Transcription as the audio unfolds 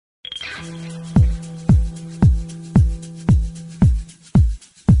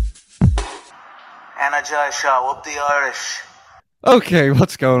Energize show, up the Irish. Okay,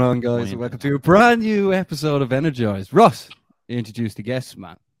 what's going on, guys? Welcome to a brand new episode of Energize. Ross, introduce the guests,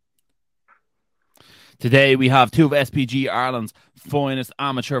 man. Today we have two of SPG Ireland's finest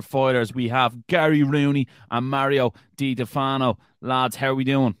amateur fighters. We have Gary Rooney and Mario Di Stefano. Lads, how are we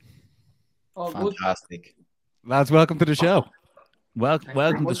doing? Oh, fantastic. Lads, welcome to the show. Welcome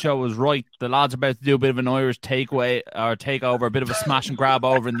to the show is right. The lads are about to do a bit of an Irish takeaway or takeover, a bit of a smash and grab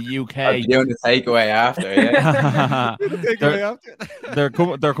over in the UK. I'm doing the takeaway after, yeah.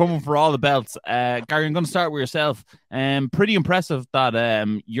 They're coming for all the belts. Gary, I'm going to start with yourself. Pretty impressive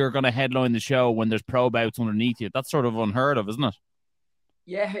that you're going to headline the show when there's pro bouts underneath you. That's sort of unheard of, isn't it?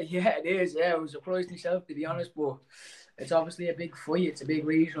 Yeah, it is. Yeah, I was surprised myself, to be honest, but it's obviously a big fight. It's a big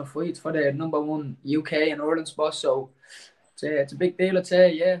regional fight. It's for the #1 UK and Ireland spot, so it's a big deal, I'd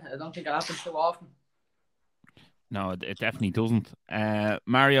say. Yeah, I don't think it happens too often. No, it definitely doesn't.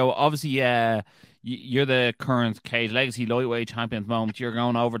 Mario, obviously, you're the current Cage Legacy lightweight champion at the moment. You're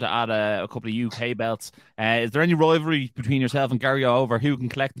going over to add a couple of UK belts. Is there any rivalry between yourself and Gary over who can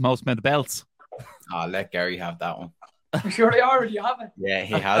collect the most amount of belts? I'll let Gary have that one. I'm sure they already have it. Yeah,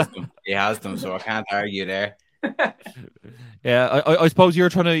 he has them. He has them, so I can't argue there. Yeah, I suppose you're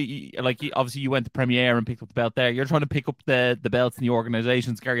trying to, like, obviously you went to Premiere and picked up the belt there. You're trying to pick up the belts in the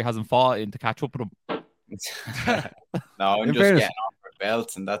organisations Gary hasn't fought in to catch up with them. No, I'm just getting off for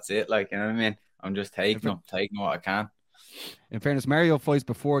belts and that's it. Like, you know what I mean? I'm just taking what I can. In fairness, Mario fights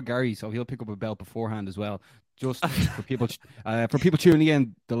before Gary, so he'll pick up a belt beforehand as well. Just for people tuning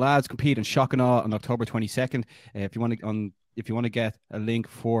in, the lads compete in Shock and Awe on October 22nd. If you want to get a link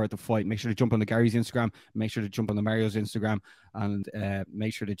for the fight, make sure to jump on the Gary's Instagram, make sure to jump on the Mario's Instagram, and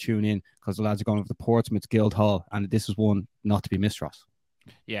make sure to tune in because the lads are going over to Portsmouth Guildhall, and this is one not to be missed, Ross.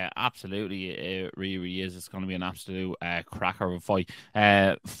 Yeah, absolutely. It really is. It's going to be an absolute cracker of a fight.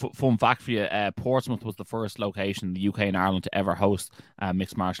 Fun fact for you, Portsmouth was the first location in the UK and Ireland to ever host a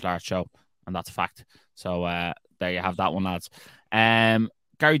mixed martial arts show, and that's a fact. So there you have that one, lads.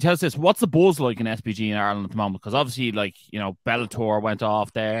 Gary, tell us this. What's the buzz like in SPG in Ireland at the moment? Because obviously, like, you know, Bellator went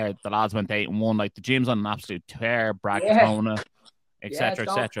off there. The lads went 8-1. Like, the gym's on an absolute tear. Brad Katona, etc.,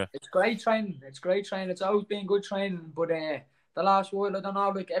 etc. It's great training. It's always been good training. But the last while, I don't know,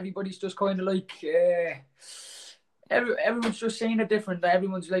 like, everybody's just kind of like... everyone's just seeing it different.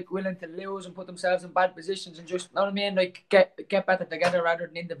 Everyone's, like, willing to lose and put themselves in bad positions and just, you know what I mean? Like, get better together rather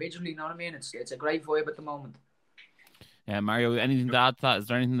than individually, you know what I mean? It's a great vibe at the moment. Mario, anything to add to that? Is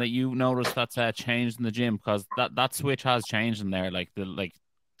there anything that you noticed that's changed in the gym? Because that switch has changed in there. Like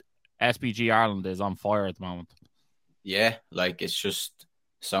SPG Ireland is on fire at the moment. Yeah, like it's just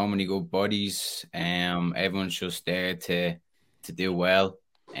so many good buddies. Everyone's just there to do well.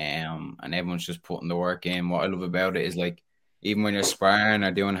 And everyone's just putting the work in. What I love about it is, like, even when you're sparring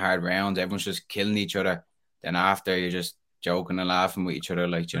or doing hard rounds, everyone's just killing each other. Then after, you're just joking and laughing with each other.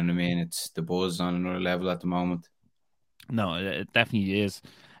 Like, do you know what I mean? It's the buzz on another level at the moment. No, it definitely is.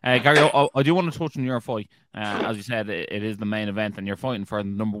 Gary, I do want to touch on your fight. As you said, it is the main event, and you're fighting for the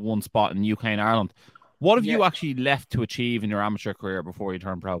 #1 spot in UK and Ireland. What have you actually left to achieve in your amateur career before you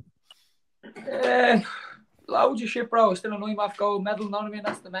turn pro? Loads of shit, bro. Still an IMAF gold medal, you know what I mean?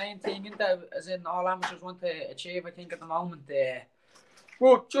 That's the main thing, isn't it? As in all amateurs want to achieve, I think, at the moment.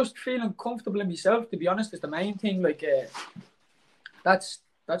 But just feeling comfortable in myself, to be honest, is the main thing. Like, that's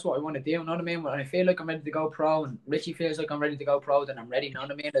what I want to do, you know what I mean? When I feel like I'm ready to go pro and Richie feels like I'm ready to go pro, then I'm ready, you know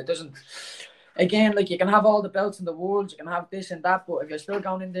what I mean? It doesn't... Again, like, you can have all the belts in the world, you can have this and that, but if you're still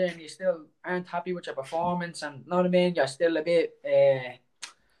going in there and you still aren't happy with your performance and, you know what I mean, you're still a bit, I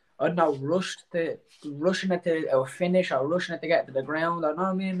don't know, rushing it to a finish or rushing it to get to the ground, or, you know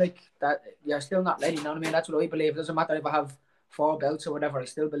what I mean? Like, that, you're still not ready, you know what I mean? That's what I believe. It doesn't matter if I have 4 belts or whatever, I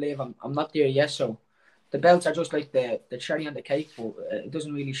still believe I'm not there yet, so... The belts are just like the cherry on the cake, but it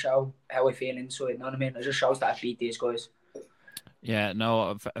doesn't really show how I feel inside, you know what I mean? It just shows that I beat these guys. Yeah,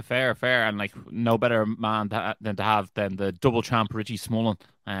 no, fair, and like no better man than the double champ Richie Smullen.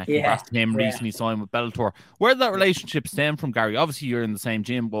 Congrats to him, recently signed with Bellator. Where did that relationship stem from, Gary? Obviously, you're in the same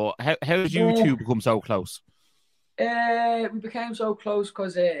gym, but how did you two become so close? We became so close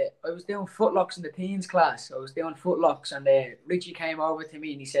because I was doing footlocks in the teens class. I was doing footlocks, and Richie came over to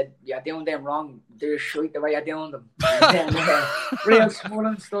me and he said, "You're doing them wrong. They're shite the way you're doing them." And then, real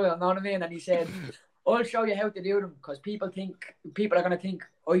Smullen style, you know what I mean? And he said, "I'll show you how to do them because people are going to think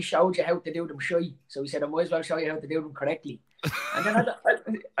I showed you how to do them shy." So he said, "I might as well show you how to do them correctly." And then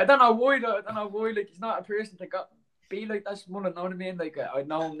I don't know why. Like, he's not a person to be like that Smullen, you know what I mean? Like, I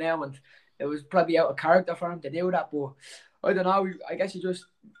know him now, and it was probably out of character for him to do that, but I don't know. I guess he just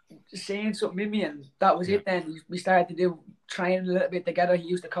just saying something in me, and that was it. Then we started to do training a little bit together. He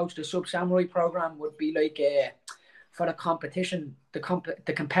used to coach the Sub Samurai program. Would be like for the competition, the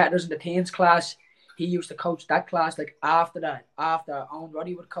competitors in the teens class. He used to coach that class. Like after Owen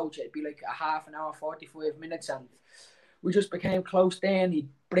Roddy would coach it, it'd be like a half an hour, 45 minutes, and we just became close. Then he'd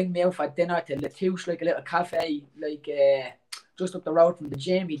bring me out for dinner to Latouche, like a little cafe, like just up the road from the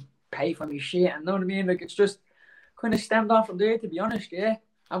gym. He'd pay for me shit, and you know what I mean. Like it's just kind of stemmed on from there, to be honest. Yeah.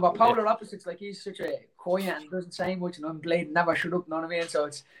 And we're polar opposites. Like he's such a quiet and doesn't say much, and I'm Blade never shut up. You know what I mean? So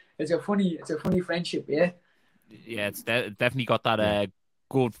it's a funny friendship. Yeah. Yeah, it's definitely got that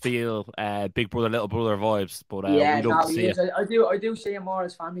good feel, big brother, little brother vibes. But yeah, we love to see it. I do see him more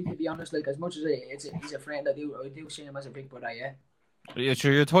as family, to be honest. Like as much as he's a friend, I do see him as a big brother. Yeah. Yeah,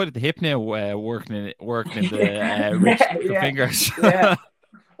 sure, you're tied at the hip now, working in the wrist, the fingers. Yeah.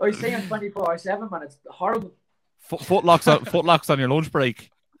 I see him 24/7, man. It's horrible. Footlocks on your lunch break.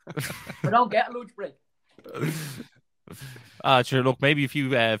 I don't get a lunch break. Sure. Look, maybe a few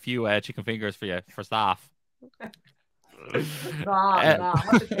chicken fingers for you for staff. Nah.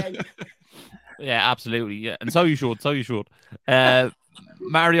 Yeah, absolutely. Yeah, and so you should.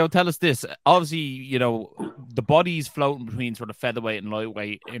 Mario, tell us this. Obviously, you know the bodies floating between sort of featherweight and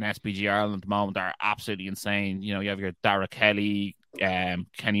lightweight in SBG Ireland at the moment are absolutely insane. You know, you have your Dara Kelly,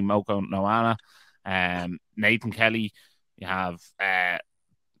 Kenny Moko Noana, Nathan Kelly. You have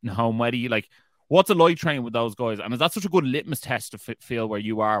Nahom Weddy. Like, what's it like training with those guys? And is that such a good litmus test to feel where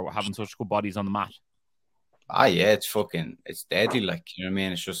you are having such good bodies on the mat? Yeah, it's deadly. Like, you know what I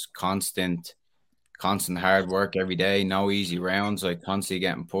mean? It's just constant hard work every day. No easy rounds. Like constantly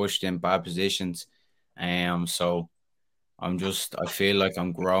getting pushed in bad positions. So I feel like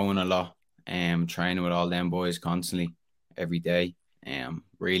I'm growing a lot. Training with all them boys constantly every day.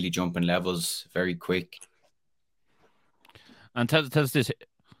 Really jumping levels very quick. And tell us this,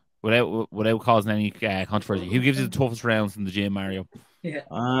 without causing any controversy, who gives you the toughest rounds in the gym, Mario? Yeah.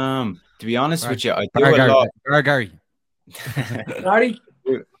 To be honest with you, I do a lot. Gary. Sorry.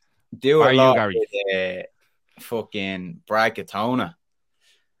 Do a lot with fucking Brad Katona.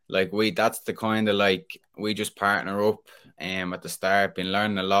 Like that's the kind of like we just partner up at the start. Been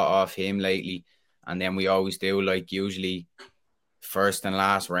learning a lot off him lately, and then we always do like usually first and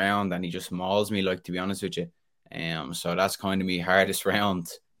last round, and he just mauls me, like, to be honest with you. So that's kind of my hardest round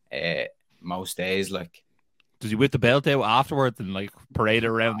most days. Like, does he whip the belt out afterwards and like parade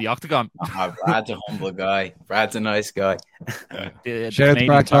around the octagon? Brad's a humble guy. Brad's a nice guy. Shout out to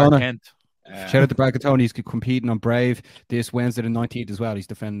Brad Katona. Shout out to Brad Katona. He's competing on Brave this Wednesday the 19th as well. He's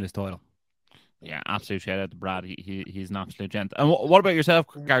defending his title. Yeah, absolute shout out to Brad. He's an absolute gent. And what about yourself,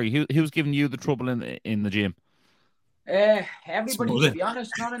 Gary? Who's giving you the trouble in the gym? Everybody, to be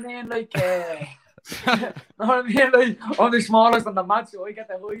honest. You know what I mean? Like, you know what I mean? Like, I'm the smallest on the mat, so I get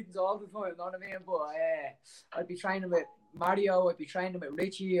the hidings all the time. You know what I mean? But I'd be training with Mario. I'd be training with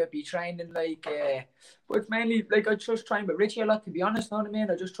Richie. I'd be training like, but mainly like I just train with Richie a lot. To be honest, you know what I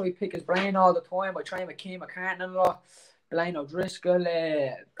mean? I just try to pick his brain all the time. I train with Keane McCartan a lot. Blaine O'Driscoll,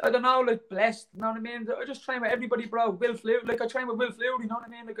 I don't know, like Blessed, you know what I mean? I just train with everybody, bro. Will Flew, like I train with Will Flew, you know what I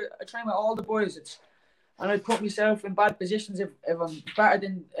mean? Like I train with all the boys. And I put myself in bad positions if I'm better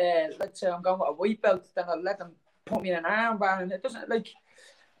than, let's say I'm going with a white belt, then I'll let them put me in an armbar. And it doesn't, like,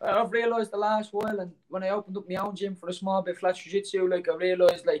 I've realised the last while, and when I opened up my own gym for a small bit, Flat Jiu-Jitsu, like I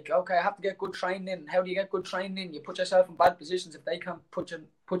realised, like, okay, I have to get good training. How do you get good training? You put yourself in bad positions if they can't put you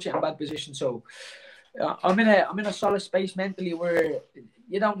in bad positions. So I'm in a solid space mentally where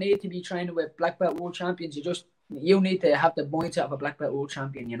you don't need to be training with black belt world champions. You need to have the mindset of a black belt world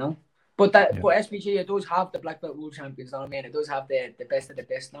champion, you know. But SBG, it does have the black belt world champions, you know what I mean? It does have the best of the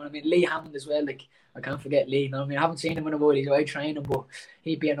best, you know what I mean? Lee Hammond as well, like, I can't forget Lee, you know what I mean? I haven't seen him in a while, he's out training, but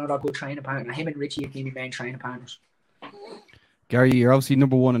he'd be another good training partner. Him and Richie would be my main training partners. Gary, you're obviously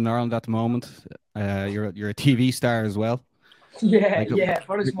number one in Ireland at the moment. You're a TV star as well. Yeah,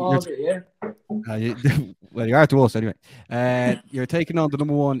 for a small bit, yeah. Well, you are to us anyway. You're taking on the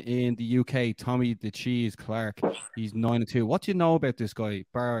number one in the UK, Tommy the Cheese Clark. He's 9-2. What do you know about this guy,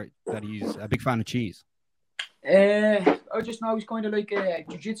 bar that he's a big fan of cheese? I just know he's kind of like a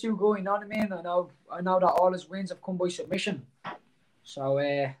jiu-jitsu guy, you know what I mean? I know that all his wins have come by submission. So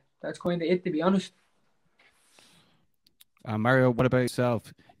that's kind of it, to be honest. Mario, what about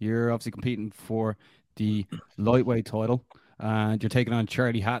yourself? You're obviously competing for the lightweight title. And you're taking on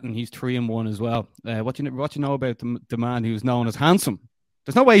Charlie Hatton. He's 3-1 as well. What you know about the man who's known as handsome?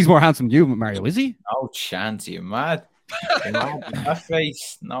 There's no way he's more handsome than you, Mario, is he? No chance, you're mad. That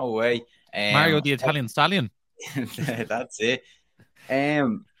face, no way. Mario, the Italian stallion. That's it. I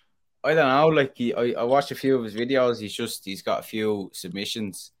don't know. Like I watched a few of his videos. He's got a few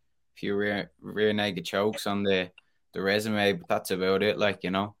submissions. few rear naked chokes on the resume, but that's about it. Like,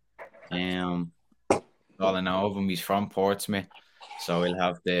 you know, all I know of him. He's from Portsmouth, so he'll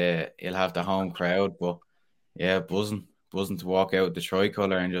have the home crowd. But yeah, buzzing to walk out the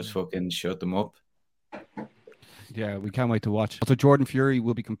tricolour and just fucking shut them up. Yeah, we can't wait to watch. Also, Jordan Fury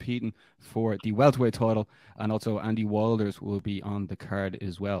will be competing for the welterweight title, and also Andy Wilders will be on the card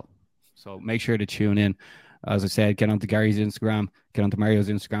as well. So make sure to tune in. As I said, get onto Gary's Instagram, get onto Mario's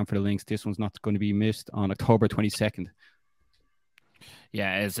Instagram for the links. This one's not going to be missed on October 22nd.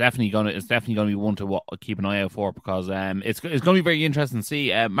 Yeah, it's definitely gonna be one to keep an eye out for, because it's gonna be very interesting to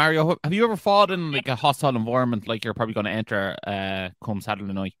see. Mario, have you ever fought in like a hostile environment like you're probably gonna enter come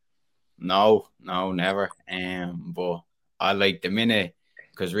Saturday night? No, never. But I like the minute,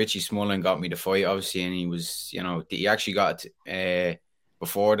 because Richie Smullen got me the fight, obviously, and he was, you know, he actually got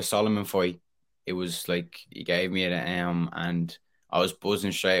before the Solomon fight. It was like he gave me it, and I was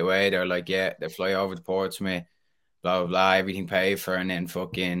buzzing straight away. They're like, yeah, they fly over to Portsmouth, blah blah blah, everything paid for, and then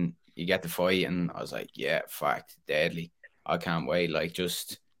fucking you get the fight, and I was like, yeah, fact, deadly. I can't wait, like,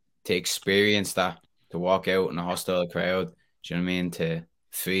 just to experience that, to walk out in a hostile crowd. Do you know what I mean? To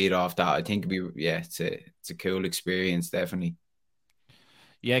feed off that, I think it's a cool experience, definitely.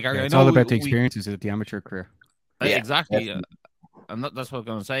 Yeah, Gary, Yeah, it's I know all about the experiences of the amateur career. Yeah, exactly. Definitely. And that's what I was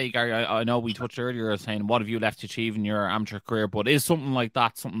going to say, Gary. I know we touched earlier saying, what have you left to achieve in your amateur career? But is something like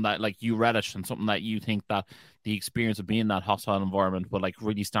that something that like you relish, and something that you think that the experience of being in that hostile environment will like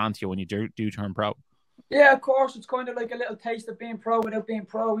really stand to you when you do turn pro? Yeah, of course. It's kind of like a little taste of being pro without being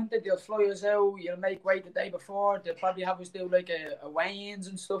pro, isn't it? They'll fly us out, you'll make weight the day before, they'll probably have us do like a weigh-ins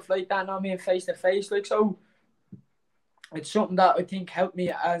and stuff like that, I mean, face to face. Like, so it's something that I think helped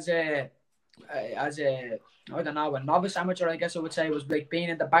me as a I don't know, a novice amateur, I guess I would say, was like being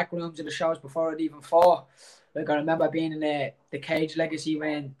in the back rooms of the shows before I'd even fought. Like, I remember being in the Cage Legacy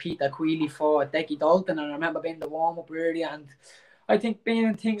when Peter Queally fought Decky Dalton, and I remember being in the warm-up area, and I think being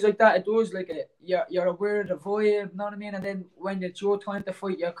in things like that, it does, like, you're aware of the vibe, you know what I mean? And then when it's your time to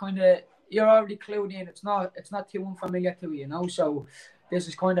fight, you're already clued in. It's not too unfamiliar to you, you know? So this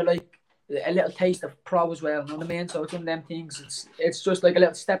is kind of like a little taste of pro as well, you know what I mean? So it's one of them things, it's just like a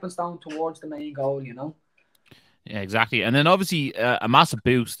little stepping stone towards the main goal, you know? Yeah, exactly. And then obviously a massive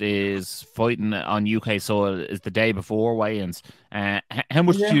boost is fighting on UK soil is the day before weigh-ins. How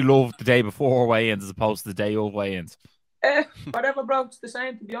much do you love the day before weigh-ins as opposed to the day of weigh-ins? Whatever, bro. It's the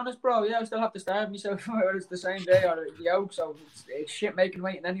same, to be honest, bro. Yeah, I still have to starve myself whether it's the same day or the yoke, so it's shit making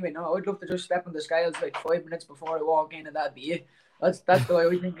waiting anyway. No, I'd love to just step on the scales like 5 minutes before I walk in, and that'd be it. That's the way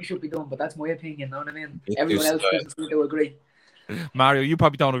I think we should be doing, but that's my opinion, you know what I mean? Everyone else doesn't seem to agree. Mario, you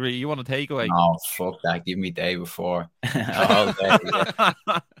probably don't agree. You want to take away? Oh, fuck that. Give me day before. All day.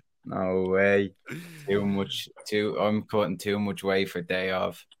 No way. I'm cutting too much weight for day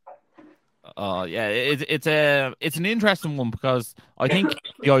off. Yeah, it's an interesting one, because I think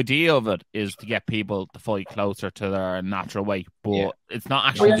the idea of it is to get people to fight closer to their natural weight, but it's not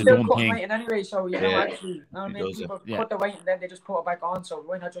actually just one thing. Weight anyway, so you know, actually, you know what I mean? People cut the weight and then they just put it back on. So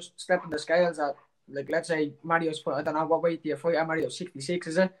why not just step on the scales at, like, let's say Mario's put, I don't know what weight do you fight at, Mario? 66,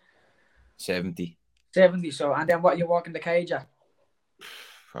 is it? 70. 70. So, and then what you walk in the cage at?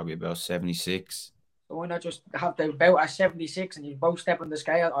 Probably about 76. So why not just have the bout at 76 and you both step on the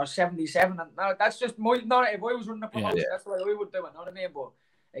scale, or 77? And no, that's just my, not if I was running a promotion, that's the way I would do it, you know what I mean? But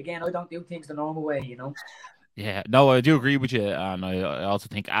again, I don't do things the normal way, you know? Yeah, no, I do agree with you. And I also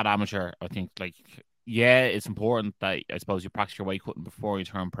think at amateur, I think, like, yeah, it's important that, I suppose, you practice your weight cutting before you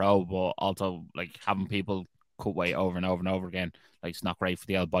turn pro, but also, like, having people cut weight over and over and over again, like, it's not great for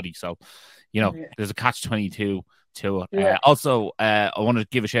the old body. So, you know, there's a catch-22 to it. Also, I want to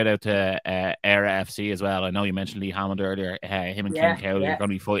give a shout out to Era FC as well. I know you mentioned Lee Hammond earlier. Him and King Cowley are going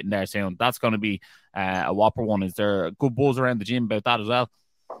to be fighting there soon. That's going to be a whopper one. Is there a good buzz around the gym about that as well?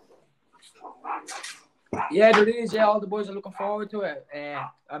 Yeah, there is. Yeah, all the boys are looking forward to it.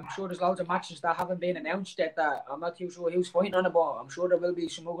 I'm sure there's loads of matches that haven't been announced yet that I'm not too sure who's fighting on it, but I'm sure there will be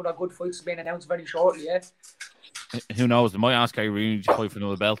some other good fights being announced very shortly, yeah. Who knows? They might ask Gary Rooney to fight for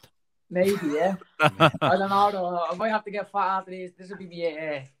another belt. Maybe, yeah. I don't know, though. I might have to get fat after this. This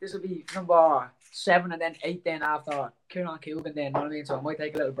will be number 7 and then 8 then after Kieran Kilgan then, you know what I mean? So I might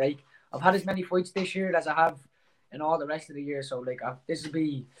take a little break. I've had as many fights this year as I have in all the rest of the year, so like I'll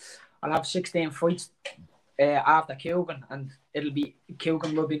have 16 fights after Kilgan, and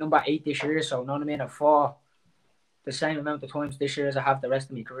Kilgan will be number 8 this year, so you know what I mean? I've fought the same amount of times this year as I have the rest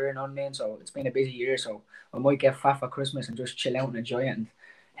of my career, you know what I mean? So it's been a busy year, so I might get fat for Christmas and just chill out and enjoy it and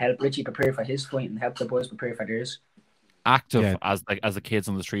help Richie prepare for his fight and help the boys prepare for theirs. Active, as the kids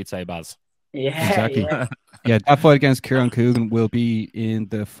on the street say, Baz. Yeah, Exactly. yeah, Yeah, that fight against Kieran Coogan will be in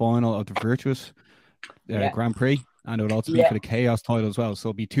the final of the Virtuous yeah, Grand Prix, and it will also be yeah, for the Chaos title as well. So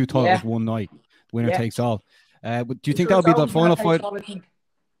it'll be two titles yeah, one night. Winner yeah. takes all. But do you think So that'll it's be the always winner final takes fight? all, I think.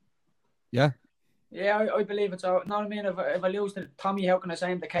 Yeah. Yeah, I believe it's all. Know what I mean? If I lose to Tommy, how can I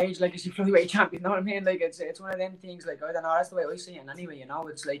say I'm the cage legacy flyweight champion? Know what I mean? Like it's one of them things. Like I don't know. That's the way I see it. Anyway, you know,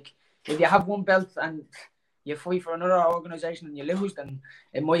 it's like if you have one belt and you fight for another organization and you lose, then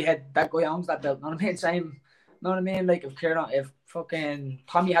in my head that guy owns that belt. Know what I mean? Same. Know what I mean? Like if fucking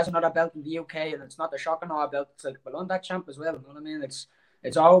Tommy has another belt in the UK and it's not the Shockenow belt, it's like well on that champ as well. Know what I mean?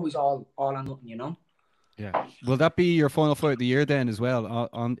 It's always all or nothing. You know. Yeah. Will that be your final fight of the year then as well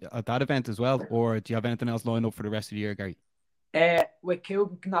on at that event as well, or do you have anything else lined up for the rest of the year, Gary? With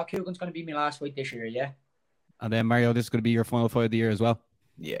Kugan, no, Kugan's going to be my last fight this year. Yeah. And then Mario, this is going to be your final fight of the year as well.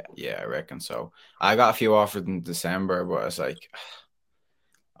 Yeah, I reckon so. I got a few offers in December, but it's like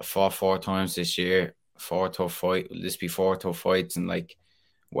I fought 4 times this year. 4 tough fights. Will this be 4 tough fights and like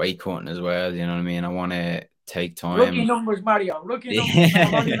weight cutting as well? You know what I mean? I want to take time. Rookie numbers, Mario. Rookie numbers.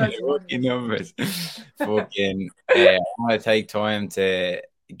 Yeah, rookie numbers. Fucking, I want to take time to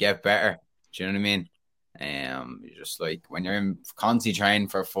get better. Do you know what I mean? Just like when you're constantly training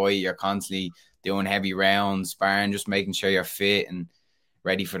for a fight, you're constantly doing heavy rounds, sparring, just making sure you're fit and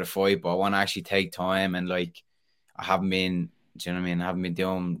ready for the fight. But I want to actually take time and like I haven't been. Do you know what I mean? I haven't been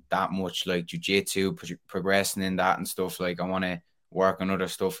doing that much like jiu-jitsu, progressing in that and stuff. Like I want to work on other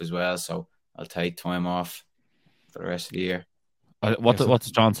stuff as well. So I'll take time off for the rest of the year.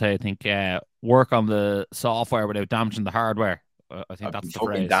 What's John say? I think work on the software without damaging the hardware. I think that's the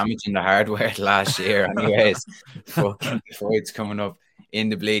phrase. Damaging the hardware last year, anyways. Fucking fights coming up in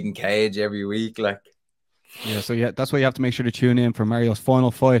the bleeding cage every week, like. Yeah, so yeah, that's why you have to make sure to tune in for Mario's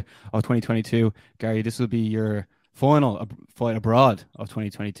final fight of 2022. Gary, this will be your final fight abroad of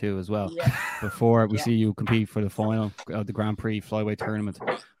 2022 as well. Yeah. Before we see you compete for the final of the Grand Prix flyweight tournament,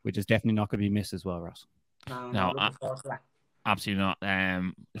 which is definitely not going to be missed as well, Ross. No, absolutely not.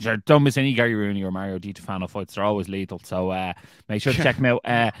 Don't miss any Gary Rooney or Mario Di Stefano fights. They're always lethal. So make sure to check them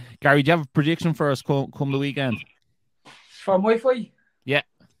out. Gary, do you have a prediction for us come the weekend? For my fight? Yeah.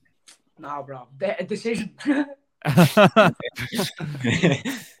 No, bro. A decision.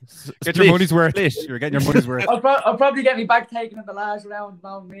 Get your money's worth. You're getting your money's worth. I'll probably get me back taken in the last round.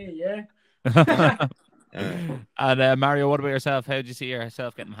 Not me, yeah. And Mario, what about yourself? How do you see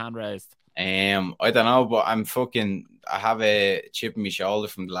yourself getting hand raised? I don't know, but I have a chip in my shoulder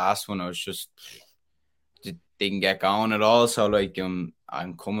from the last one. I was just didn't get going at all. So like I'm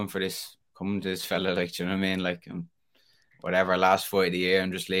coming to this fella, like, do you know what I mean? Like whatever last fight of the year,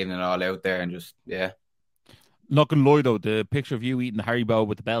 I'm just leaving it all out there and just Not gonna lie though, the picture of you eating the Haribo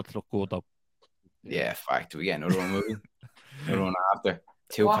with the belt looked good though. Yeah, fact. We get another one moving. Another one after.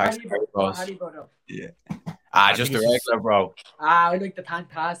 2 What packs of Haribo Haribos. though? Yeah. Just a regular, bro. I like the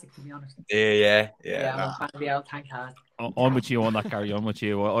Tanktastic, to be honest. Yeah. I'm a fan of the old Tanktastic. I'm with you on that, Gary. I'm with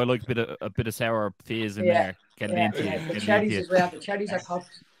you. I like a bit of sour fizz in there. Getting into The it. cherries as well. The cherries are top.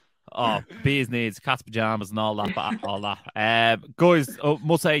 Oh, bees needs cat's pajamas and all that. Guys,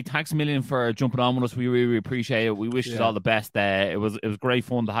 must say thanks a million for jumping on with us. We really appreciate it. We wish you all the best. It was great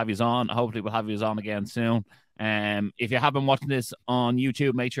fun to have you on. Hopefully we'll have you on again soon. If you have been watching this on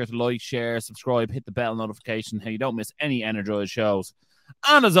YouTube, make sure to like, share, subscribe, hit the bell notification so you don't miss any Energized shows.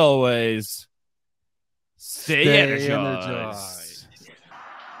 And as always, stay energized.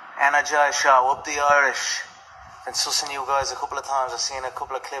 Energized show, up the Irish. Been sussing you guys a couple of times. I've seen a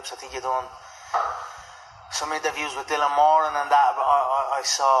couple of clips. I think you've done some interviews with Dylan Moran and that I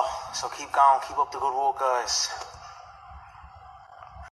saw. So keep going, keep up the good work, guys.